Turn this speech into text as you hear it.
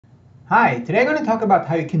Hi, today I'm going to talk about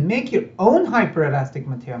how you can make your own hyperelastic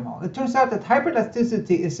material model. It turns out that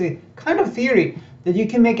hyperelasticity is a kind of theory that you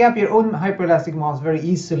can make up your own hyperelastic models very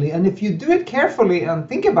easily. And if you do it carefully and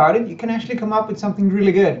think about it, you can actually come up with something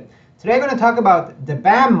really good. Today I'm going to talk about the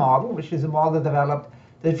BAM model, which is a model that developed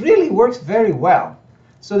that really works very well.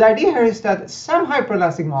 So the idea here is that some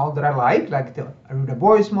hyperelastic models that I like the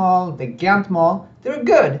Arruda-Boyce model, the Gent model, they're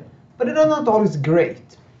good, but they're not always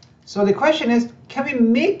great. So the question is, can we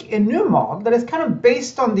make a new model that is kind of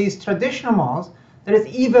based on these traditional models that is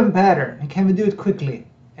even better? And can we do it quickly?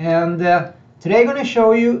 And today I'm going to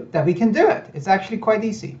show you that we can do it. It's actually quite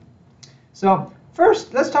easy. So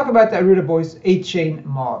first, let's talk about the Arruda-Boyce 8-chain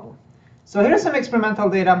model. So here's some experimental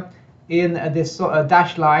data in this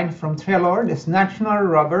dashed line from Trelor, this natural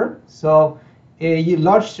rubber. So a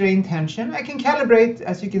large strain tension. I can calibrate,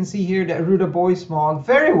 as you can see here, the Arruda-Boyce model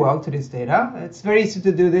very well to this data. It's very easy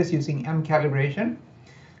to do this using M calibration.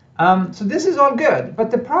 So this is all good. But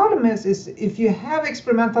the problem is if you have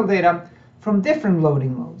experimental data from different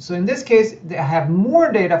loading modes. So in this case, I have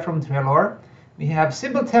more data from Trelor. We have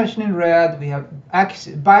simple tension in red. We have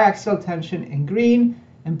biaxial tension in green.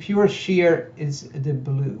 And pure shear is the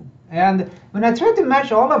blue. And when I try to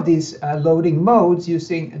match all of these loading modes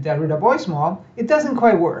using the Arruda-Boyce model, it doesn't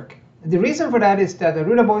quite work. The reason for that is that the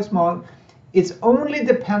Arruda-Boyce model is only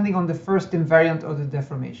depending on the first invariant of the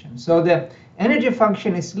deformation. So the energy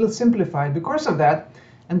function is a little simplified because of that,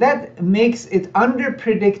 and that makes it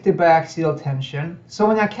under-predict by axial tension. So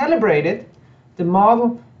when I calibrate it, the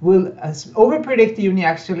model will over-predict the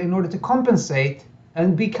uniaxial in order to compensate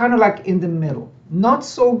and be kind of like in the middle. Not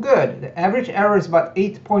so good. The average error is about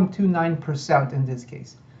 8.29% in this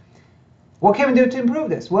case. What can we do to improve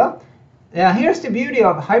this? Well, here's the beauty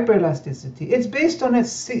of hyperelasticity. It's based on a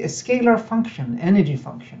scalar function, energy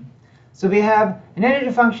function. So we have an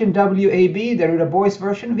energy function WAB, the Arruda-Boyce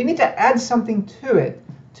version. We need to add something to it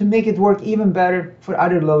to make it work even better for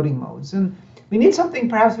other loading modes. And we need something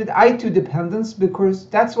perhaps with I2 dependence because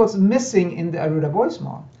that's what's missing in the Arruda-Boyce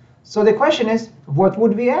model. So the question is, what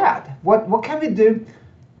would we add? What can we do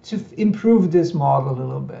to improve this model a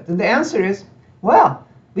little bit? And the answer is, well,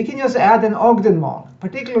 we can just add an ogden model,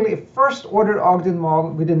 particularly a first-order ogden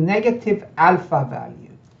model with a negative alpha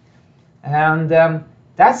value. And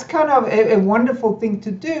that's kind of a wonderful thing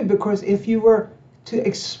to do, because if you were to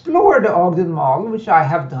explore the ogden model, which I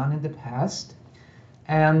have done in the past,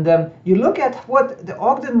 and you look at what the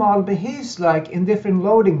ogden model behaves like in different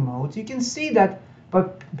loading modes, you can see that by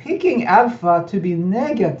picking alpha to be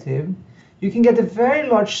negative, you can get a very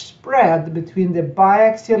large spread between the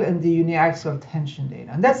biaxial and the uniaxial tension data.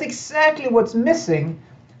 And that's exactly what's missing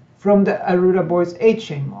from the Arruda-Boyce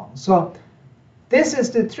 8-chain model. So this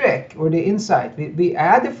is the trick, or the insight. We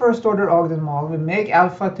add the first-order ogden model, we make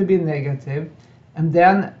alpha to be negative, and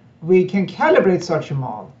then we can calibrate such a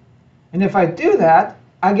model. And if I do that,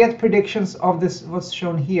 I get predictions of this, what's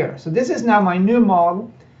shown here. So this is now my new model.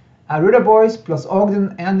 Arruda-Boyce plus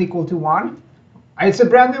ogden n equal to 1. It's a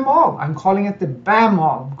brand new model. I'm calling it the BAM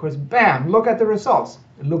model because BAM, look at the results.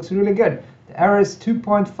 It looks really good. The error is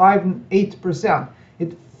 2.58%.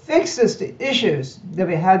 It fixes the issues that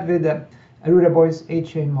we had with the Arruda-Boyce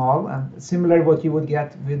 8-chain model, and similar to what you would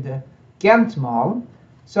get with the Gent model.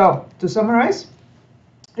 So to summarize,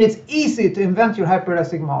 it's easy to invent your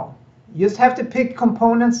hyperelastic model. You just have to pick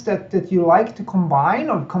components that you like to combine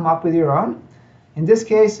or come up with your own. In this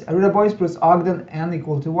case, Arruda-Boyce plus ogden n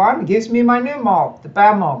equal to 1 gives me my new model, the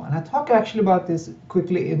BAM model. And I talk actually about this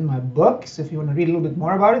quickly in my book. So if you want to read a little bit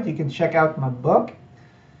more about it, you can check out my book.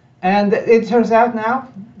 And it turns out now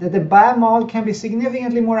that the BAM model can be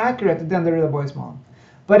significantly more accurate than the Arruda-Boyce model.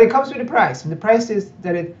 But it comes with a price. And the price is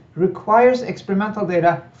that it requires experimental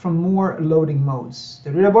data from more loading modes. The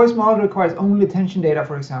Arruda-Boyce model requires only tension data,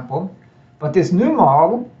 for example. But this new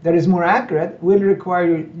model that is more accurate will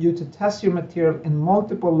require you to test your material in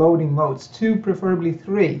multiple loading modes, 2, preferably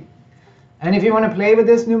 3. And if you want to play with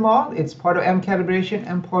this new model, it's part of M calibration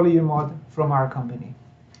and PolyU mod from our company.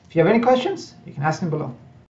 If you have any questions, you can ask them below.